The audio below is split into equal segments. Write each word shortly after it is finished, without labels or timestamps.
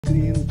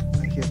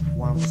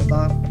1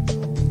 star, so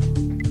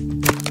we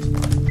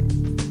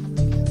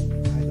can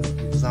either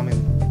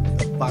examine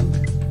the bug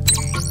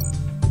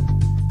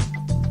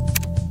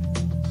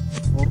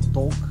or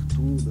talk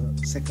to the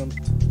second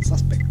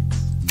suspect.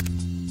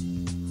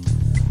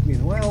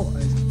 Meanwhile, I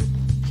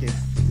have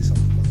this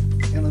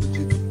amount of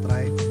energy to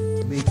try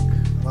to make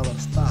another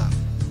star.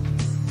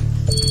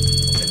 So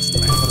let's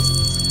try first.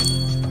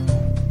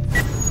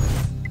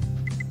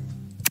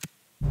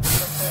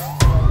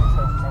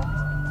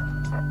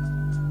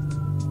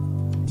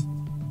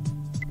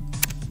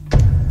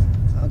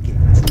 Okay,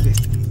 let's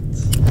investigate.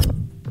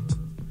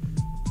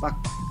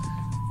 Backpack.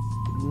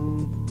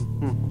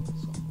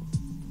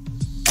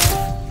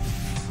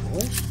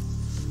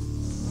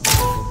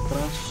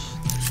 Trash.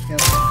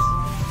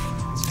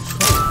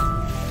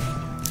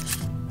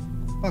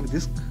 Pack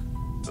disk.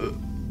 There is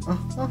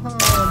the pack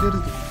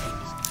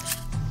disk.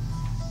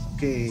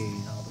 Okay,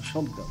 now the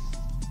shotgun.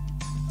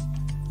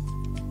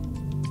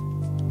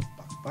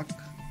 Backpack.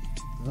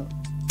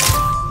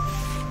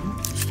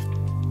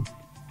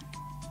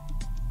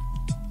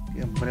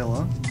 Okay, umbrella.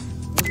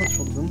 Where's that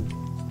shotgun?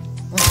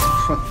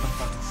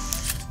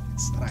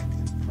 It's right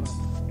in front of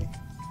me.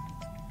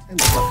 And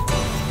the backpack.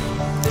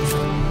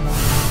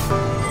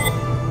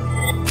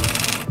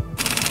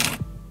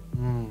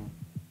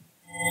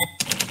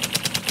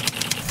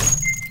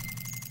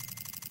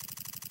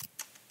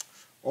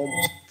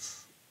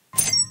 Almost.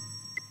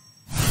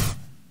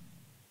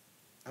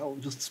 I'll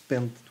just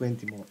spend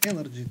 20 more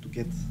energy to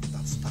get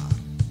that star.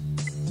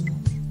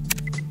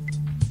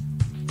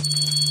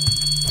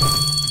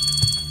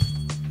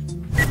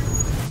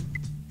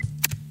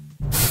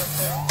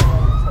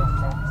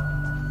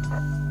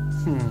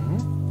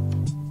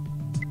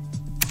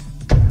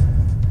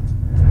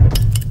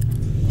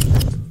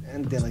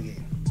 And then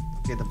again.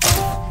 Okay, the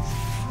backpack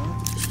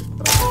is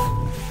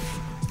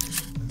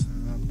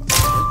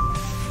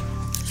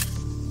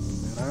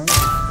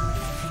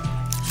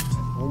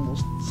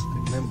almost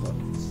remember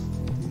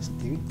these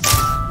things.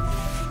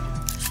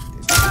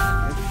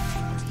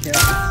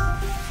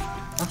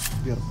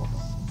 Beer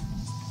bottle.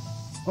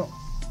 Oh,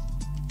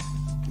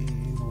 okay,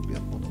 no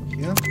beer bottle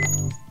here.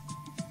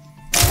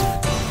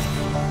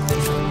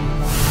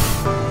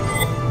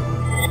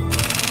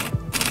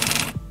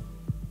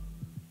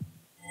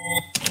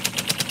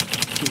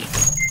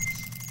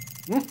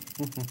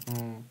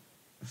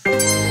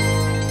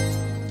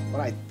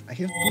 Right, I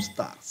have 2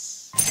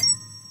 stars.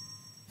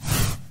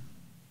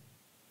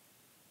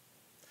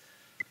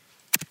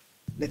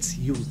 Let's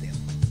use them.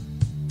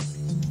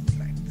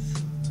 Right,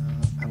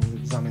 I will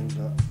examine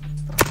the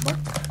trash bag.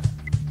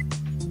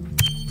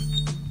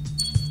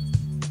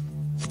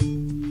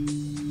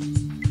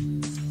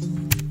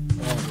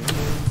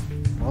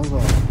 Also,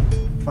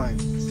 find.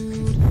 I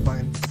need to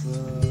find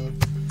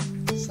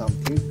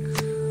something.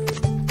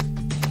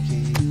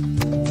 Okay,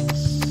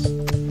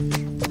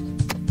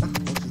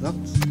 what is that?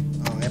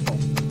 Apple.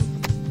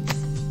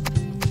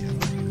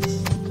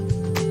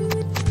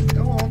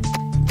 Come on.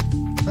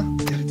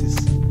 There it is.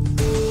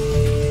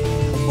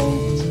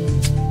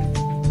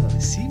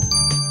 See?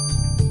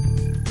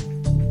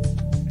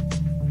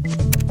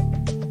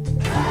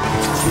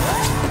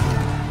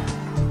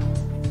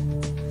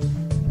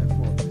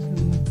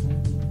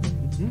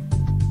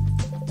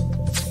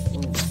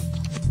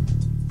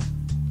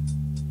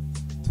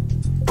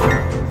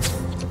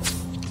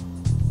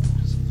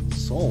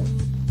 So,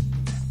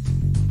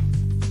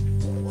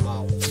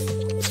 wow.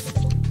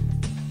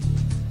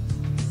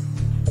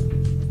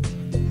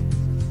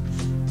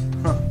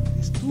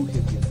 These two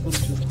have been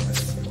purchased by the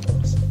same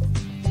person.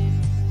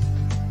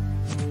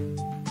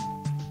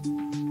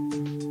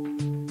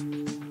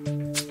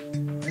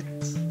 Right,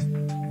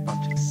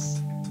 purchase.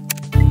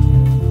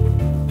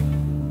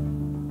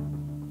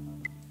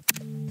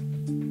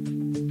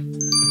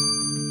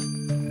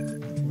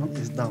 One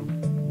is done.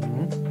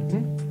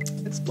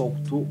 Let's talk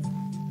to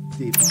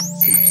David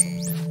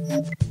Simpson.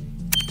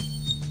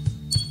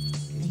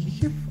 He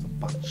have a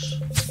punch,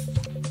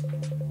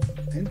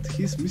 and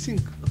he's missing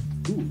a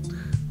tooth.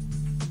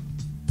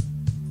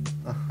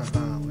 Well,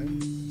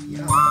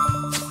 yeah.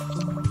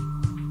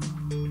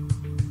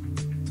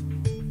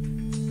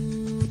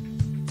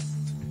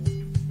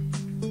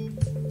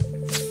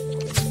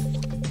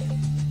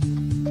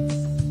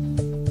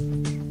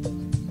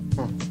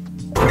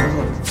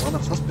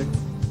 Another suspect.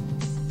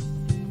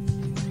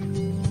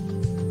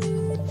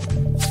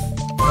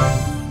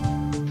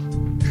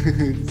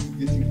 It's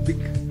getting big.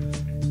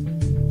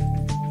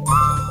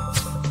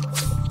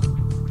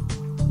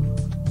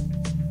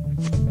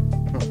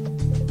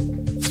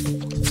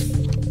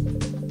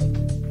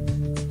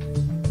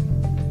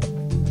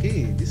 Okay,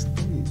 this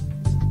thing is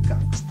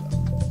gangster.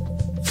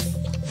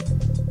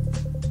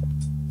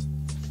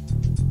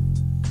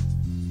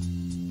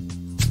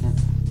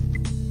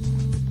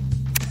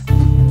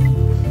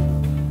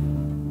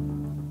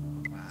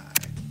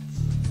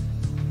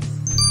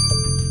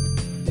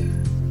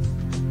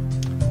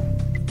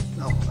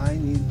 I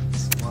need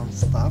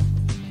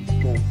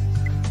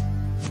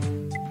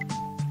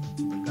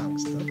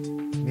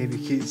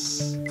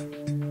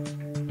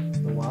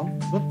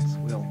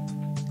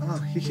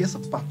he has a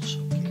patch,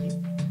 okay.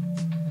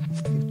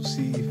 Need to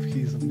see if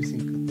he's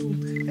missing a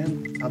tooth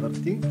and other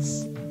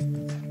things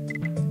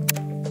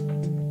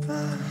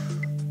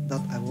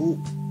that I will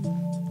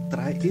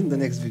try in the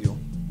next video.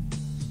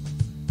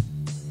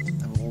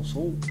 I will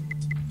also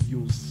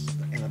use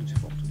the energy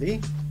for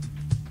today,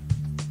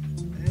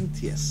 and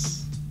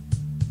yes.